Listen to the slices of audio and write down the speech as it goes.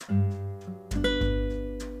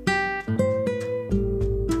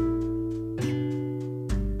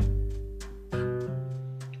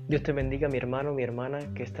Dios te bendiga, mi hermano, mi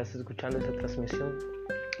hermana, que estás escuchando esta transmisión.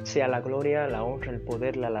 Sea la gloria, la honra, el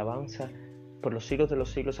poder, la alabanza por los siglos de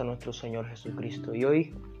los siglos a nuestro Señor Jesucristo. Y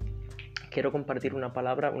hoy quiero compartir una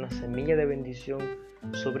palabra, una semilla de bendición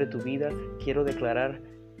sobre tu vida. Quiero declarar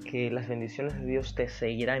que las bendiciones de Dios te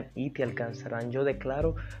seguirán y te alcanzarán. Yo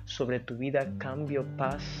declaro sobre tu vida cambio,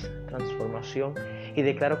 paz, transformación, y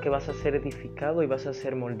declaro que vas a ser edificado y vas a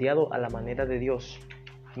ser moldeado a la manera de Dios.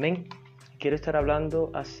 Amén. Quiero estar hablando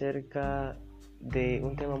acerca de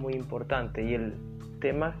un tema muy importante, y el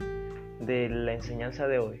tema de la enseñanza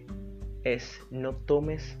de hoy es: no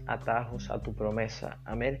tomes atajos a tu promesa.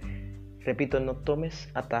 Amén. Repito, no tomes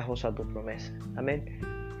atajos a tu promesa. Amén.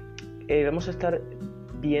 Vamos a estar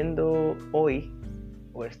viendo hoy,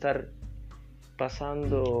 o estar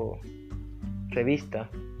pasando revista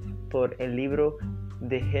por el libro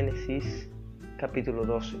de Génesis capítulo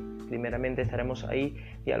 12. Primeramente estaremos ahí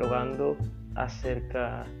dialogando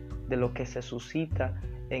acerca de lo que se suscita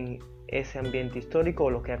en ese ambiente histórico o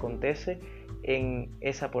lo que acontece en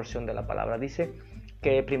esa porción de la palabra. Dice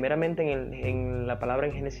que primeramente en la palabra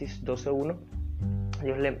en Génesis 12:1,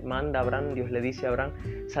 Dios le manda a Abraham, Dios le dice a Abraham: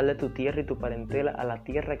 sal de tu tierra y tu parentela a la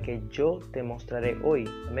tierra que yo te mostraré hoy.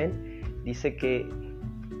 Amén. Dice que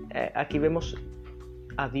aquí vemos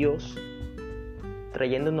a Dios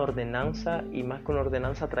trayendo una ordenanza, y más que una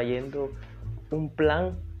ordenanza, trayendo un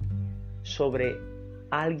plan sobre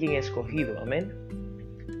alguien escogido. Amén.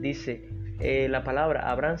 Dice la palabra: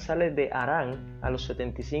 Abraham sale de Harán a los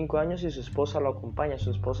 75 años y su esposa lo acompaña,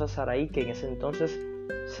 su esposa Sarai, que en ese entonces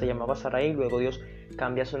se llamaba Sarai. Luego Dios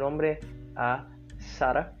cambia su nombre a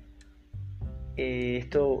Sara.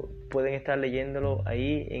 Esto pueden estar leyéndolo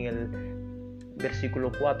ahí en el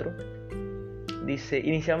versículo 4. Dice,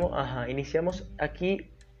 iniciamos aquí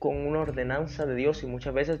con una ordenanza de Dios, y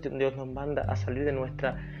muchas veces Dios nos manda a salir de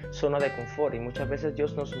nuestra zona de confort, y muchas veces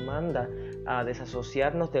Dios nos manda a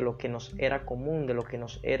desasociarnos de lo que nos era común, de lo que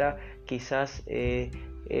nos era quizás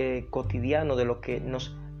cotidiano, de lo que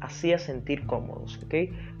nos hacía sentir cómodos, ¿ok?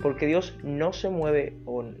 Porque Dios no se mueve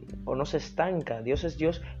o no se estanca. Dios es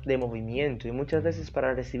Dios de movimiento, y muchas veces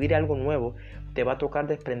para recibir algo nuevo te va a tocar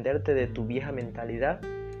desprenderte de tu vieja mentalidad,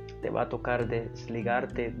 te va a tocar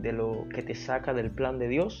desligarte de lo que te saca del plan de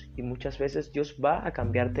Dios, y muchas veces Dios va a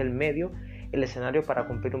cambiarte el medio, el escenario, para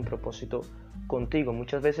cumplir un propósito contigo.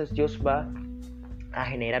 Muchas veces Dios va a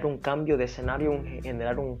generar un cambio de escenario,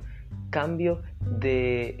 generar un cambio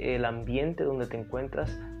del ambiente donde te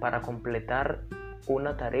encuentras para completar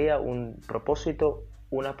una tarea, un propósito,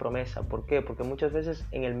 una promesa. ¿Por qué? Porque muchas veces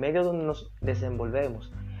en el medio donde nos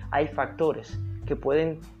desenvolvemos hay factores que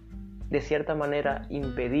pueden de cierta manera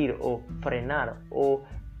impedir o frenar o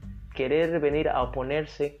querer venir a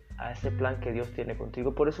oponerse a ese plan que Dios tiene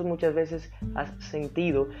contigo. Por eso muchas veces has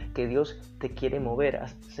sentido que Dios te quiere mover,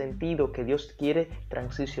 has sentido que Dios quiere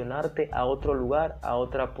transicionarte a otro lugar, a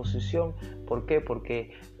otra posición. ¿Por qué?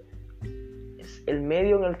 Porque el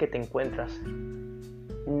medio en el que te encuentras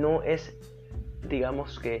no es,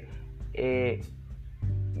 digamos que,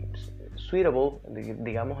 suitable,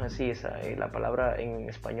 digamos así, la palabra en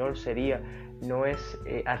español sería, no es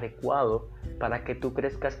adecuado para que tú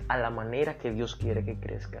crezcas a la manera que Dios quiere que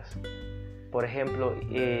crezcas. Por ejemplo,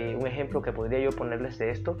 un ejemplo que podría yo ponerles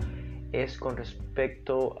de esto es con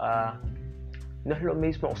respecto a, no es lo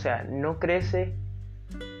mismo, o sea, no crece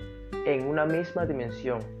en una misma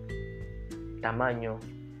dimensión, tamaño,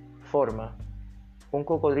 forma, un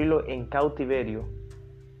cocodrilo en cautiverio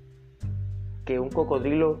que un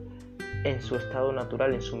cocodrilo en su estado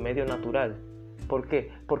natural, en su medio natural. ¿Por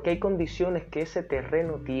qué? Porque hay condiciones que ese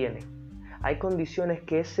terreno tiene, hay condiciones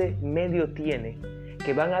que ese medio tiene,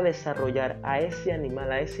 que van a desarrollar a ese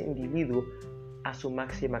animal, a ese individuo, a su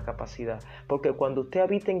máxima capacidad. Porque cuando usted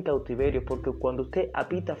habita en cautiverio, porque cuando usted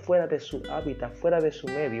habita fuera de su hábitat, fuera de su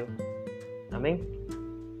medio, amén,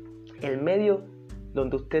 el medio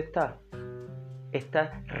donde usted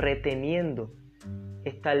está reteniendo,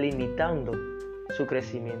 está limitando su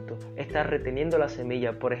crecimiento, está reteniendo la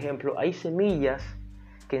semilla. Por ejemplo, hay semillas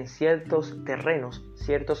que en ciertos terrenos,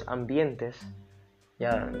 ciertos ambientes,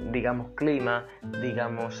 ya digamos clima,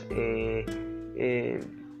 digamos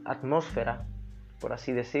atmósfera, por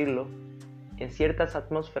así decirlo, en ciertas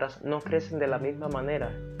atmósferas no crecen de la misma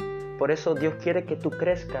manera. Por eso Dios quiere que tú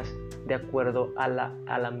crezcas de acuerdo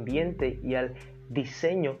al ambiente y al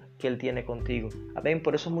diseño que Él tiene contigo. Amén.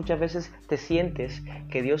 Por eso muchas veces te sientes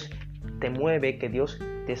que Dios te mueve, que Dios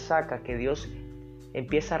te saca, que Dios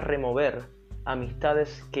empieza a remover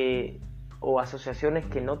amistades o asociaciones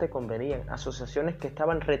que no te convenían, asociaciones que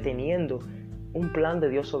estaban reteniendo un plan de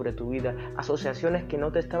Dios sobre tu vida, asociaciones que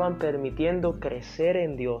no te estaban permitiendo crecer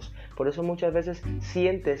en Dios. Por eso muchas veces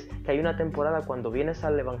sientes que hay una temporada cuando vienes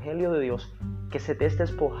al Evangelio de Dios que se te es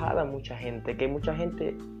despojada mucha gente, que mucha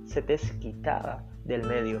gente se te es quitada del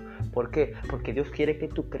medio. ¿Por qué? Porque Dios quiere que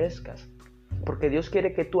tú crezcas, porque Dios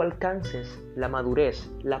quiere que tú alcances la madurez,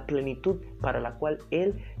 la plenitud para la cual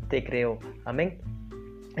Él te creó. Amén.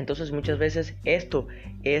 Entonces muchas veces esto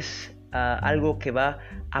es algo que va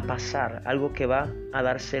a pasar, algo que va a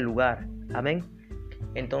darse lugar. Amén.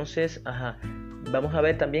 Entonces, vamos a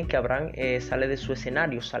ver también que Abraham sale de su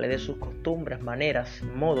escenario, sale de sus costumbres, maneras,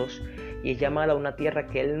 modos, y es llamado a una tierra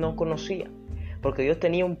que él no conocía, porque Dios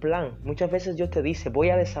tenía un plan. Muchas veces Dios te dice, voy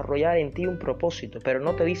a desarrollar en ti un propósito, pero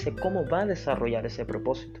no te dice cómo va a desarrollar ese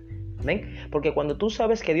propósito. Amén. Porque cuando tú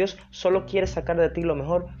sabes que Dios solo quiere sacar de ti lo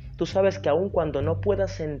mejor, tú sabes que aun cuando no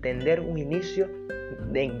puedas entender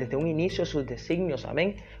desde un inicio sus designios,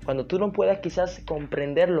 amén, cuando tú no puedas quizás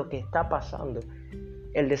comprender lo que está pasando,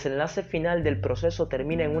 el desenlace final del proceso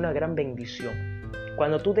termina en una gran bendición.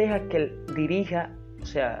 Cuando tú dejas que Él dirija,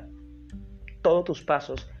 todos tus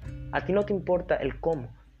pasos, a ti no te importa el cómo,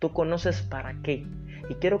 tú conoces para qué.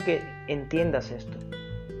 Y quiero que entiendas esto.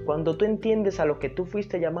 Cuando tú entiendes a lo que tú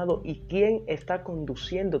fuiste llamado y quién está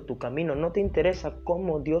conduciendo tu camino, no te interesa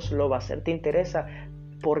cómo Dios lo va a hacer, te interesa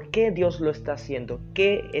por qué Dios lo está haciendo,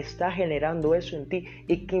 qué está generando eso en ti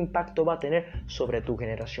y qué impacto va a tener sobre tu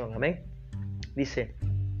generación. Amén. Dice,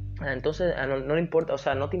 entonces no le importa,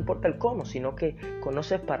 no te importa el cómo, sino que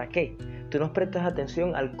conoces para qué. Tú no prestas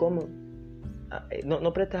atención al cómo,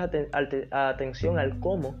 no prestas atención al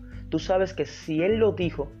cómo. Tú sabes que si Él lo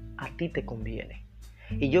dijo, a ti te conviene.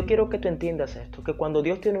 Y yo quiero que tú entiendas esto, que cuando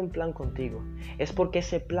Dios tiene un plan contigo, es porque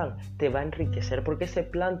ese plan te va a enriquecer, porque ese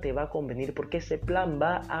plan te va a convenir, porque ese plan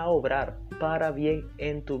va a obrar para bien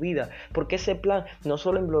en tu vida, porque ese plan no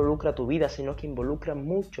solo involucra tu vida, sino que involucra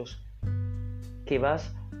muchos que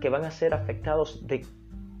van a ser afectados de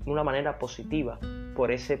una manera positiva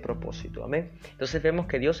por ese propósito. Amén. Entonces vemos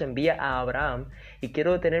que Dios envía a Abraham, y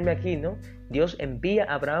quiero detenerme aquí, ¿no? Dios envía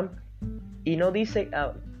a Abraham y no dice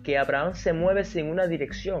que Abraham se mueve sin una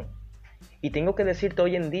dirección. Y tengo que decirte,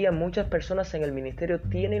 hoy en día muchas personas en el ministerio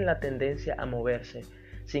tienen la tendencia a moverse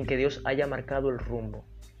sin que Dios haya marcado el rumbo.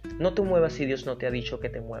 No te muevas si Dios no te ha dicho que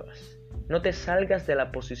te muevas. No te salgas de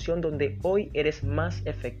la posición donde hoy eres más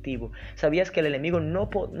efectivo. ¿Sabías que el enemigo no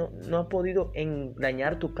ha podido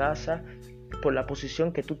engañar tu casa por la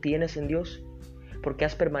posición que tú tienes en Dios? Porque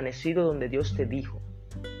has permanecido donde Dios te dijo.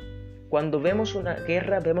 Cuando vemos una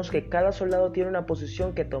guerra, vemos que cada soldado tiene una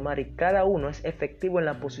posición que tomar y cada uno es efectivo en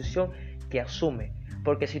la posición que asume.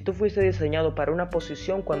 Porque si tú fuiste diseñado para una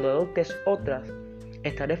posición, cuando adoptes otras,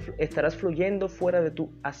 estarás fluyendo fuera de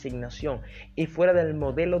tu asignación y fuera del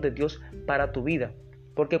modelo de Dios para tu vida.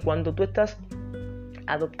 Porque cuando tú estás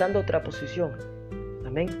adoptando otra posición,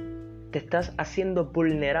 amén, te estás haciendo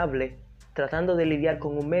vulnerable, tratando de lidiar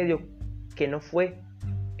con un medio que no fue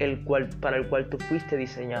para el cual tú fuiste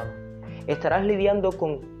diseñado. Estarás lidiando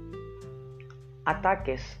con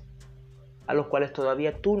ataques a los cuales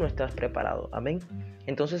todavía tú no estás preparado. Amén.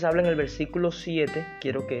 Entonces habla en el versículo 7,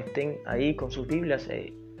 quiero que estén ahí con sus Biblias,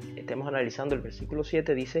 estemos analizando el versículo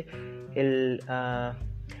 7, dice,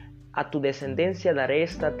 a tu descendencia daré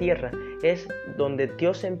esta tierra. Es donde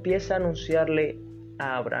Dios empieza a anunciarle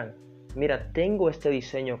a Abraham, mira, tengo este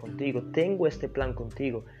diseño contigo, tengo este plan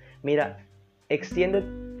contigo, mira, extiende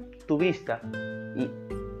tu vista y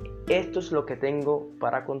esto es lo que tengo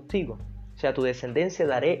para contigo. O sea, a tu descendencia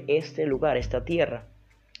daré este lugar, esta tierra.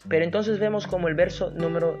 Pero entonces vemos como el verso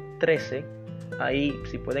número 13, ahí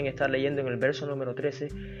si pueden estar leyendo en el verso número 13,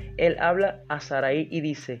 él habla a Sarai y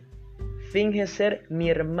dice, finge ser mi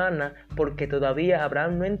hermana, porque todavía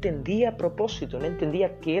Abraham no entendía propósito, no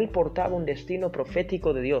entendía que él portaba un destino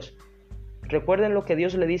profético de Dios. Recuerden lo que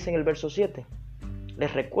Dios le dice en el verso 7.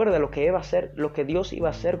 Les recuerda lo que Dios iba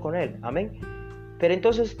a hacer con él. Amén. Pero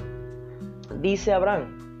entonces dice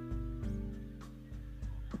Abraham,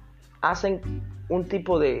 hacen un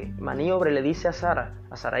tipo de maniobra, le dice a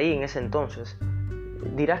Sarai en ese entonces,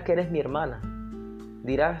 dirás que eres mi hermana,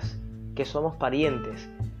 dirás que somos parientes.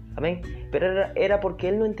 Amén. Pero era porque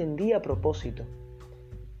él no entendía propósito.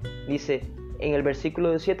 Dice en el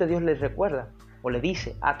versículo 7, Dios le recuerda o le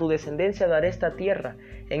dice, a tu descendencia daré esta tierra.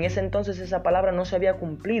 En ese entonces esa palabra no se había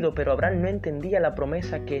cumplido, pero Abraham no entendía la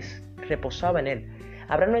promesa que reposaba en él.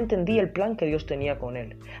 Abraham no entendía el plan que Dios tenía con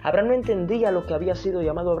él. Abraham no entendía lo que había sido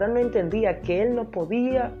llamado. Abraham no entendía que él no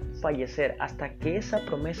podía fallecer hasta que esa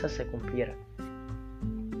promesa se cumpliera.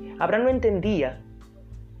 Abraham no entendía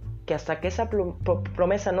que hasta que esa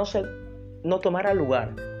promesa no tomara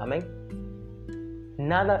lugar, amén,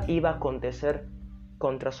 nada iba a acontecer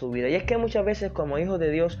contra su vida. Y es que muchas veces como hijos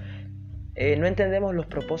de Dios no entendemos los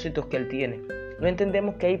propósitos que Él tiene. No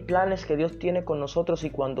entendemos que hay planes que Dios tiene con nosotros, y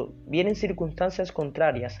cuando vienen circunstancias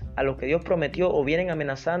contrarias a lo que Dios prometió o vienen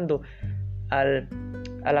amenazando a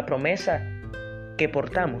la promesa que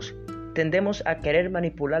portamos, tendemos a querer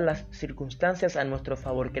manipular las circunstancias a nuestro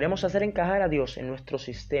favor. Queremos hacer encajar a Dios en nuestro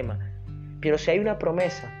sistema. Pero si hay una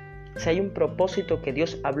promesa, si hay un propósito que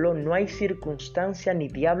Dios habló, no hay circunstancia ni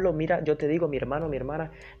diablo, mira, yo te digo, mi hermano, mi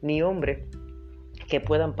hermana, ni hombre que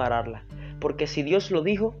puedan pararla. Porque si Dios lo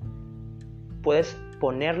dijo, puedes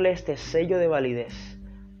ponerle este sello de validez.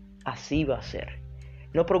 Así va a ser.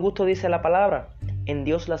 No por gusto dice la palabra. En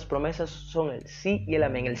Dios las promesas son el sí y el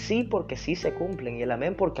amén. El sí porque sí se cumplen, y el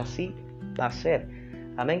amén porque así va a ser.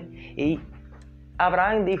 Amén. Y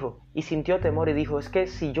Abraham dijo, y sintió temor y dijo, es que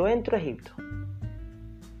si yo entro a Egipto,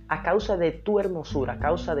 a causa de tu hermosura, a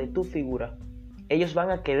causa de tu figura, ellos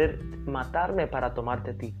van a querer matarme para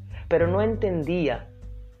tomarte a ti. Pero no entendía,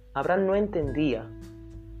 Abraham no entendía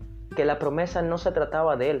que la promesa no se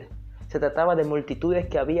trataba de él, se trataba de multitudes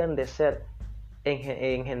que habían de ser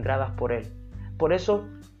engendradas por él. Por eso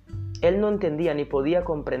él no entendía ni podía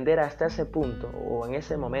comprender hasta ese punto o en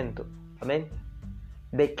ese momento, amén,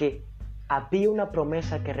 de que había una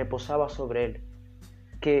promesa que reposaba sobre él,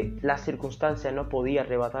 que la circunstancia no podía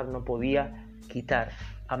arrebatar, no podía quitar,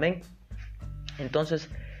 amén. Entonces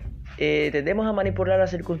tendemos a manipular las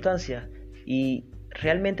circunstancias, y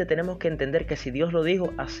realmente tenemos que entender que si Dios lo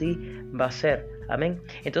dijo, así va a ser, amén.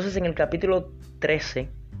 Entonces en el capítulo 13,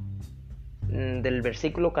 del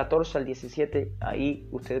versículo 14 al 17, ahí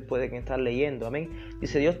ustedes pueden estar leyendo, amén.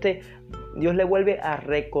 Dice, Dios le vuelve a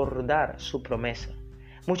recordar su promesa.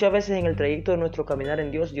 Muchas veces en el trayecto de nuestro caminar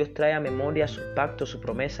en Dios, Dios trae a memoria su pacto, su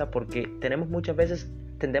promesa, porque tendemos muchas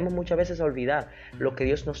veces a olvidar lo que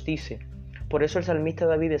Dios nos dice. Por eso el salmista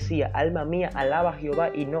David decía, alma mía, alaba a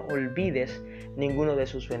Jehová y no olvides ninguno de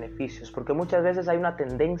sus beneficios. Porque muchas veces hay una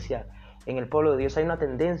tendencia en el pueblo de Dios, hay una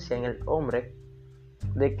tendencia en el hombre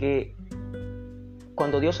de que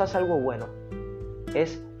cuando Dios hace algo bueno,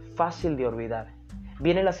 es fácil de olvidar.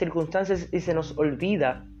 Vienen las circunstancias y se nos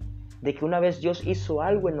olvida de que una vez Dios hizo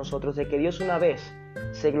algo en nosotros, de que Dios una vez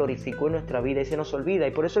se glorificó en nuestra vida, y se nos olvida.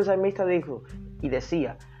 Y por eso el salmista dijo y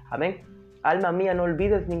decía, amén, alma mía, no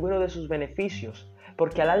olvides ninguno de sus beneficios,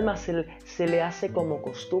 porque al alma se le hace como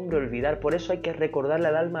costumbre olvidar. Por eso hay que recordarle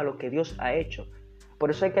al alma lo que Dios ha hecho. Por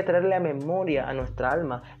eso hay que traerle a memoria a nuestra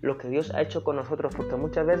alma lo que Dios ha hecho con nosotros, porque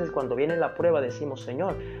muchas veces cuando viene la prueba decimos,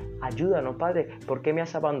 Señor, ayúdanos, Padre, ¿por qué me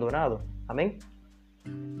has abandonado? Amén.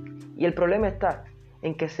 Y el problema está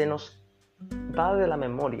en que se nos va de la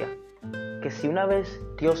memoria que si una vez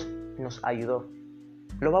Dios nos ayudó,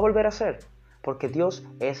 lo va a volver a hacer, porque Dios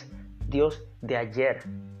es Dios de ayer,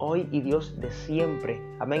 hoy y Dios de siempre.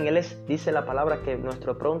 Amén. Él es, dice la palabra, que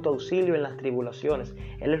nuestro pronto auxilio en las tribulaciones.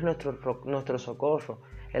 Él es nuestro socorro.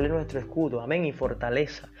 Él es nuestro escudo. Amén. Y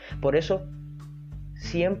fortaleza. Por eso,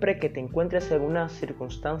 siempre que te encuentres en una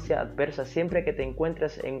circunstancia adversa, siempre que te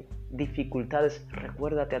encuentres en dificultades,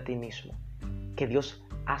 recuérdate a ti mismo que Dios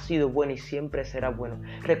ha sido bueno y siempre será bueno.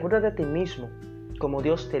 Recuérdate a ti mismo como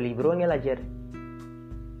Dios te libró en el ayer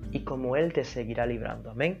y como Él te seguirá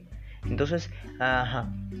librando. Amén. Entonces,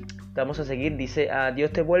 vamos a seguir. Dice,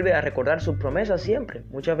 Dios te vuelve a recordar sus promesas siempre.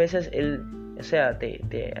 Muchas veces Él,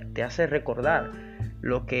 te hace recordar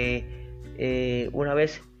lo que una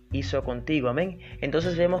vez hizo contigo. Amén.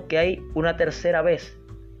 Entonces vemos que hay una tercera vez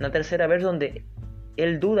donde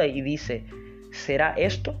Él duda y dice, ¿será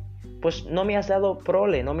esto? Pues no me has dado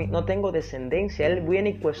prole, no tengo descendencia. Él viene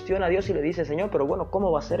y cuestiona a Dios y le dice, Señor, pero bueno,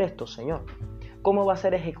 ¿cómo va a ser esto, Señor? ¿Cómo va a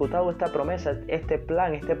ser ejecutado esta promesa, este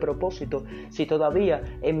plan, este propósito, si todavía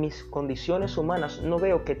en mis condiciones humanas no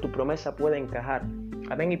veo que tu promesa pueda encajar?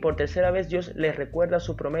 Amén. Y por tercera vez Dios le recuerda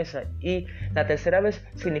su promesa. Y la tercera vez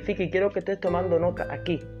significa, y quiero que estés tomando nota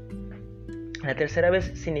aquí, la tercera vez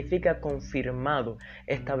significa confirmado,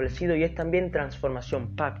 establecido, y es también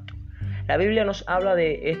transformación, pacto. La Biblia nos habla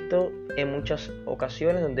de esto en muchas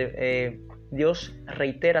ocasiones donde Dios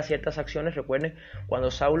reitera ciertas acciones. Recuerden cuando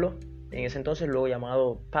Saulo, en ese entonces luego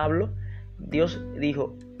llamado Pablo, Dios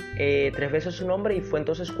dijo 3 veces su nombre, y fue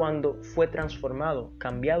entonces cuando fue transformado,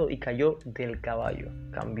 cambiado, y cayó del caballo,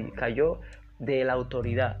 cayó de la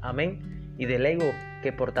autoridad, amén, y del ego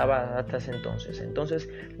que portaba hasta ese entonces. Entonces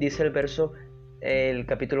dice el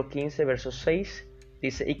capítulo 15, verso 6,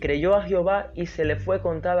 dice, y creyó a Jehová y se le fue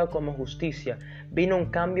contada como justicia. Vino un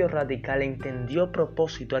cambio radical, entendió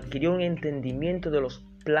propósito, adquirió un entendimiento de los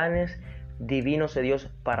planes divinos de Dios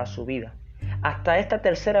para su vida. Hasta esta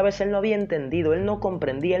tercera vez él no había entendido, él no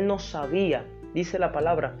comprendía, él no sabía, dice la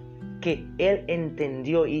palabra, que Él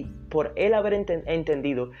entendió y por Él haber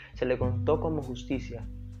entendido se le contó como justicia.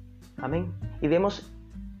 Amén. Y vemos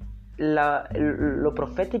lo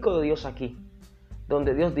profético de Dios aquí,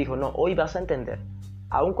 donde Dios dijo, no, hoy vas a entender.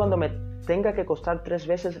 Aun cuando me tenga que costar 3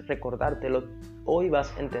 veces recordártelo, hoy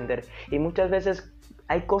vas a entender. Y muchas veces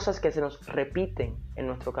hay cosas que se nos repiten en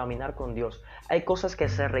nuestro caminar con Dios. Hay cosas que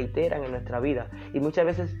se reiteran en nuestra vida. Y muchas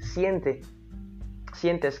veces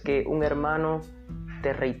sientes que un hermano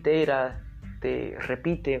te reitera, te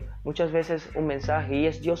repite muchas veces un mensaje y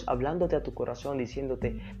es Dios hablándote a tu corazón,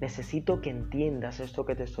 diciéndote, necesito que entiendas esto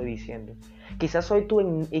que te estoy diciendo. Quizás hoy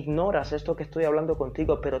tú ignoras esto que estoy hablando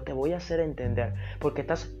contigo, pero te voy a hacer entender, porque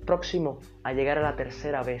estás próximo a llegar a la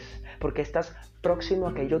 3.ª vez, porque estás próximo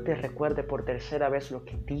a que yo te recuerde por 3.ª vez lo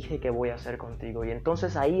que dije que voy a hacer contigo. Y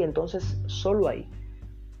entonces solo ahí,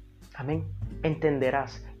 amén,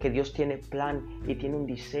 entenderás que Dios tiene plan y tiene un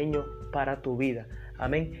diseño para tu vida.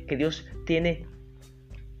 Amén, que Dios tiene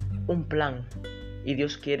un plan y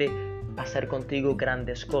Dios quiere hacer contigo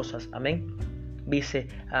grandes cosas. Amén. Dice,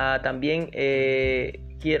 también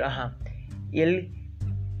quiere, y Él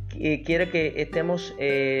quiere que estemos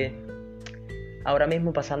ahora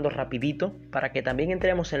mismo pasando rapidito para que también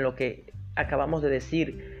entremos en lo que acabamos de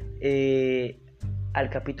decir al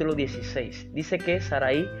capítulo 16. Dice que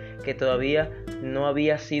Sarai, que todavía no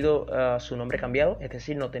había sido su nombre cambiado, es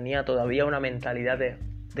decir, no tenía todavía una mentalidad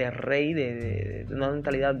de rey, de una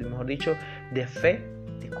mentalidad, mejor dicho, de fe,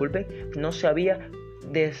 disculpe, no se había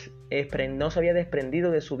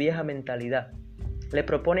desprendido de su vieja mentalidad. Le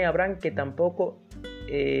propone a Abraham que tampoco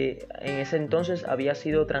en ese entonces había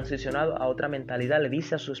sido transicionado a otra mentalidad. Le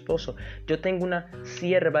dice a su esposo, yo tengo una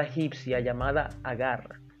sierva egipcia llamada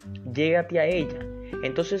Agar, llégate a ella.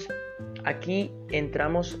 Entonces aquí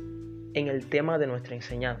entramos en el tema de nuestra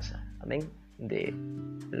enseñanza, amén, de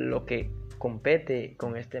lo que compete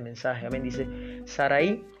con este mensaje, amén. Dice,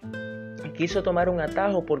 Sarai quiso tomar un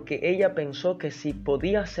atajo porque ella pensó que si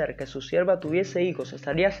podía hacer que su sierva tuviese hijos,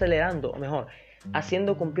 estaría acelerando, o mejor,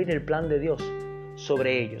 haciendo cumplir el plan de Dios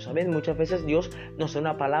sobre ellos, amén. Muchas veces Dios nos da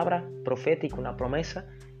una palabra profética, una promesa,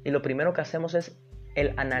 y lo primero que hacemos es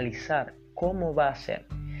el analizar cómo va a ser,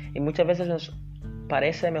 y muchas veces nos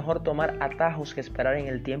parece mejor tomar atajos que esperar en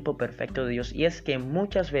el tiempo perfecto de Dios. Y es que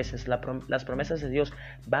muchas veces las promesas de Dios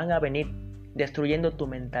van a venir destruyendo tu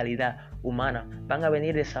mentalidad humana, van a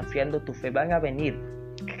venir desafiando tu fe, van a venir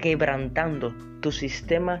quebrantando tu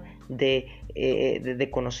sistema de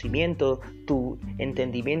conocimiento, tu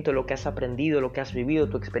entendimiento, lo que has aprendido, lo que has vivido,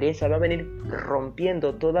 tu experiencia. Va a venir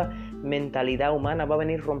rompiendo toda mentalidad humana, va a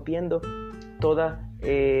venir rompiendo toda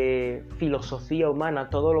filosofía humana,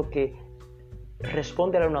 todo lo que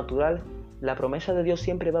responde a lo natural. La promesa de Dios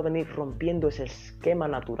siempre va a venir rompiendo ese esquema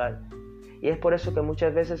natural. Y es por eso que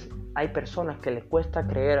muchas veces hay personas que les cuesta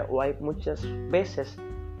creer, o hay muchas veces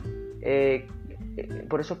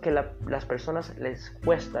por eso que las personas les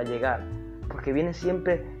cuesta llegar, porque vienen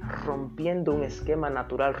siempre rompiendo un esquema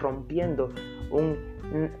natural, rompiendo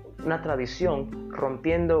una tradición,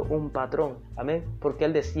 rompiendo un patrón, amén. Porque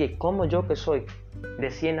él decía, como yo que soy de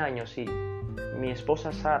 100 años y mi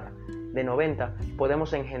esposa Sara de 90,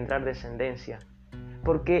 podemos engendrar descendencia,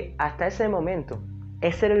 porque hasta ese momento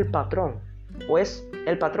ese era el patrón, o es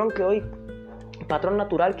el patrón que hoy, patrón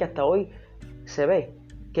natural que hasta hoy se ve,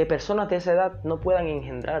 que personas de esa edad no puedan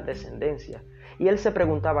engendrar descendencia. Y él se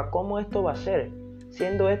preguntaba, ¿cómo esto va a ser?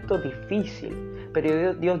 Siendo esto difícil.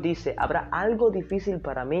 Pero Dios dice, ¿habrá algo difícil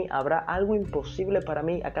para mí? ¿Habrá algo imposible para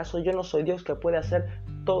mí? ¿Acaso yo no soy Dios que puede hacer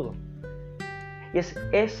todo? Y es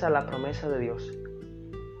esa la promesa de Dios,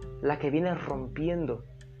 la que viene rompiendo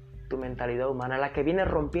tu mentalidad humana, la que viene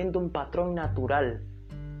rompiendo un patrón natural.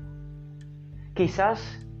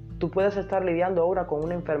 Quizás tú puedas estar lidiando ahora con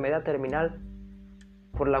una enfermedad terminal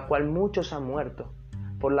por la cual muchos han muerto,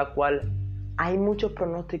 por la cual hay muchos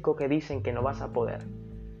pronósticos que dicen que no vas a poder.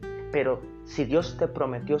 Pero si Dios te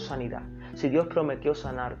prometió sanidad, si Dios prometió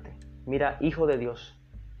sanarte, mira, hijo de Dios,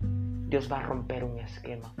 Dios va a romper un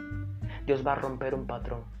esquema, Dios va a romper un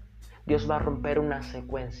patrón, Dios va a romper una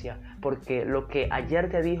secuencia, porque lo que ayer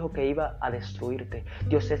te dijo que iba a destruirte,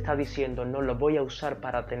 Dios te está diciendo, no, lo voy a usar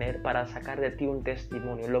para sacar de ti un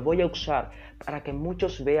testimonio, lo voy a usar para que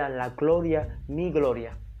muchos vean la gloria, mi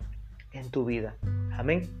gloria en tu vida.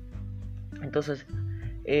 Amén. Entonces,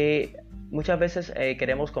 muchas veces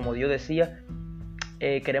queremos, como Dios decía,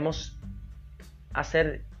 queremos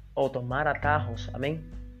hacer o tomar atajos, amén,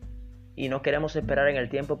 y no queremos esperar en el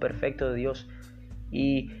tiempo perfecto de Dios,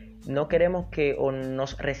 y no queremos o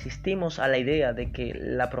nos resistimos a la idea de que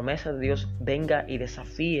la promesa de Dios venga y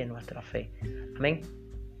desafíe nuestra fe, amén.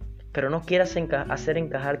 Pero no quieras hacer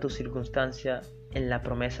encajar tu circunstancia en la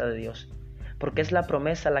promesa de Dios, porque es la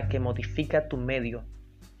promesa la que modifica tu medio,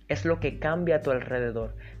 es lo que cambia a tu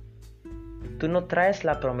alrededor. Tú no traes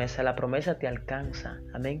la promesa te alcanza.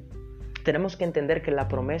 Amén. Tenemos que entender que la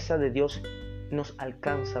promesa de Dios nos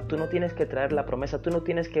alcanza. Tú no tienes que traer la promesa, tú no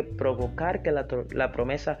tienes que provocar que la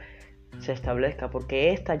promesa se establezca,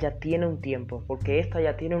 porque esta ya tiene un tiempo, porque esta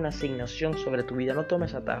ya tiene una asignación sobre tu vida. No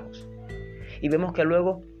tomes atajos. Y vemos que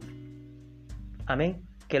luego, amén,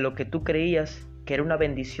 que lo que tú creías que era una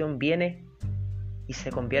bendición viene y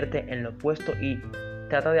se convierte en lo opuesto y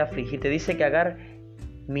trata de afligirte. Dice que Agar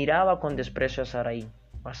miraba con desprecio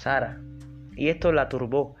a Sara, y esto la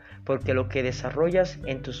turbó, porque lo que desarrollas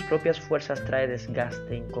en tus propias fuerzas trae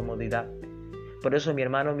desgaste, incomodidad. Por eso, mi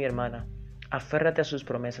hermano, mi hermana, aférrate a sus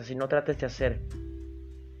promesas y no trates de hacer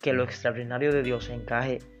que lo extraordinario de Dios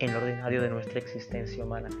encaje en lo ordinario de nuestra existencia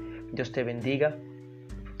humana. Dios te bendiga.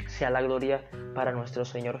 Sea la gloria para nuestro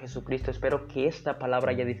Señor Jesucristo. Espero que esta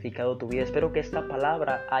palabra haya edificado tu vida. Espero que esta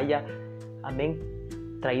palabra haya, amén,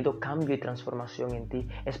 traído cambio y transformación en ti.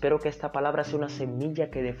 Espero que esta palabra sea una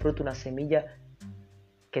semilla que dé fruto, una semilla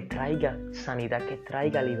que traiga sanidad, que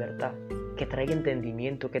traiga libertad, que traiga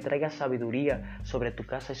entendimiento, que traiga sabiduría sobre tu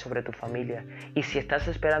casa y sobre tu familia. Y si estás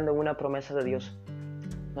esperando en una promesa de Dios,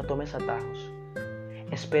 no tomes atajos.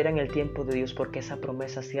 Espera en el tiempo de Dios, porque esa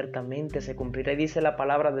promesa ciertamente se cumplirá. Y dice la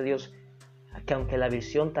palabra de Dios que aunque la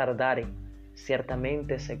visión tardare,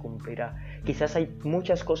 ciertamente se cumplirá. Quizás hay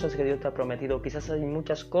muchas cosas que Dios te ha prometido, quizás hay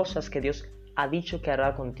muchas cosas que Dios ha dicho que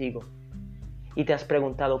hará contigo. Y te has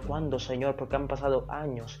preguntado, ¿cuándo, Señor? Porque han pasado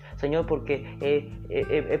años. Señor, porque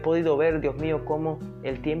he podido ver, Dios mío, cómo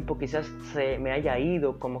el tiempo quizás se me haya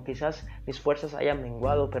ido, como quizás mis fuerzas hayan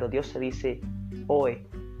menguado, pero Dios te dice, hoy,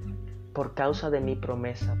 por causa de mi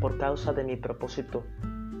promesa, por causa de mi propósito,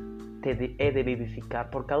 te he de vivificar.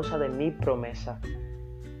 Por causa de mi promesa,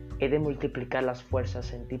 he de multiplicar las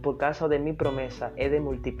fuerzas en ti. Por causa de mi promesa, he de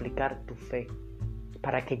multiplicar tu fe,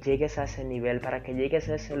 para que llegues a ese nivel, para que llegues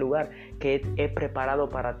a ese lugar que he preparado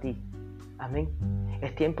para ti. Amén.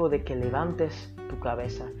 Es tiempo de que levantes tu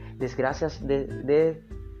cabeza, des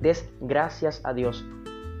gracias a Dios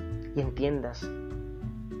y entiendas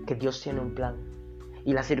que Dios tiene un plan.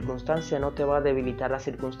 Y la circunstancia no te va a debilitar, la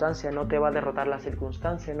circunstancia no te va a derrotar, la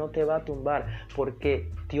circunstancia no te va a tumbar,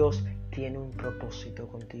 porque Dios tiene un propósito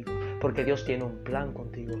contigo, porque Dios tiene un plan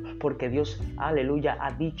contigo, porque Dios, aleluya,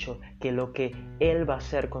 ha dicho que lo que Él va a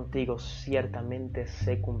hacer contigo ciertamente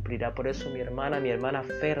se cumplirá. Por eso, mi hermana,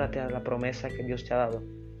 aférrate a la promesa que Dios te ha dado.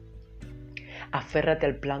 Aférrate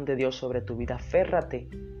al plan de Dios sobre tu vida, aférrate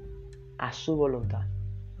a su voluntad.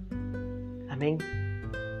 Amén.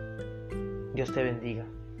 Dios te bendiga.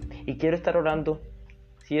 Y quiero estar orando,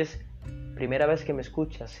 si es primera vez que me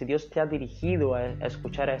escuchas, si Dios te ha dirigido a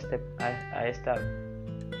escuchar a esta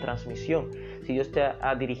transmisión, si Dios te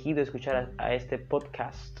ha dirigido a escuchar a este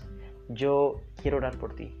podcast, yo quiero orar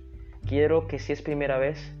por ti. Quiero que si es primera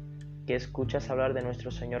vez que escuchas hablar de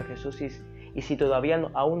nuestro Señor Jesús y si todavía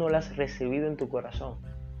aún no lo has recibido en tu corazón,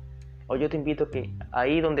 hoy yo te invito a que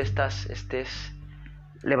ahí donde estás estés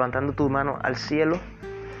levantando tu mano al cielo.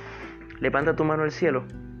 Levanta tu mano al cielo,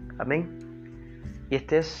 amén, y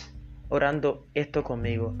estés orando esto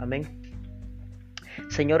conmigo, amén.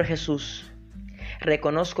 Señor Jesús,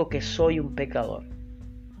 reconozco que soy un pecador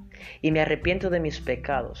y me arrepiento de mis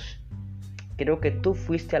pecados. Creo que tú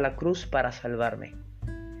fuiste a la cruz para salvarme.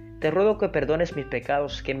 Te ruego que perdones mis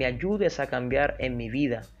pecados, que me ayudes a cambiar en mi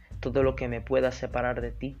vida todo lo que me pueda separar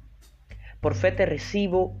de ti. Por fe te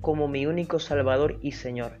recibo como mi único Salvador y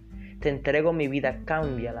Señor. Te entrego mi vida,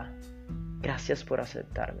 cámbiala. Gracias por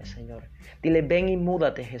aceptarme, Señor. Dile, ven y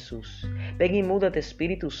múdate, Jesús. Ven y múdate,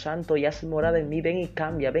 Espíritu Santo, y haz morada en mí. Ven y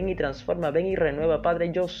cambia, ven y transforma, ven y renueva.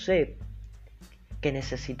 Padre, yo sé que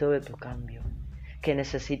necesito de tu cambio, que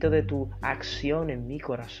necesito de tu acción en mi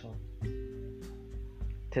corazón.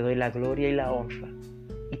 Te doy la gloria y la honra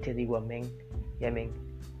y te digo amén y amén.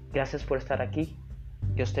 Gracias por estar aquí.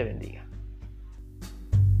 Dios te bendiga.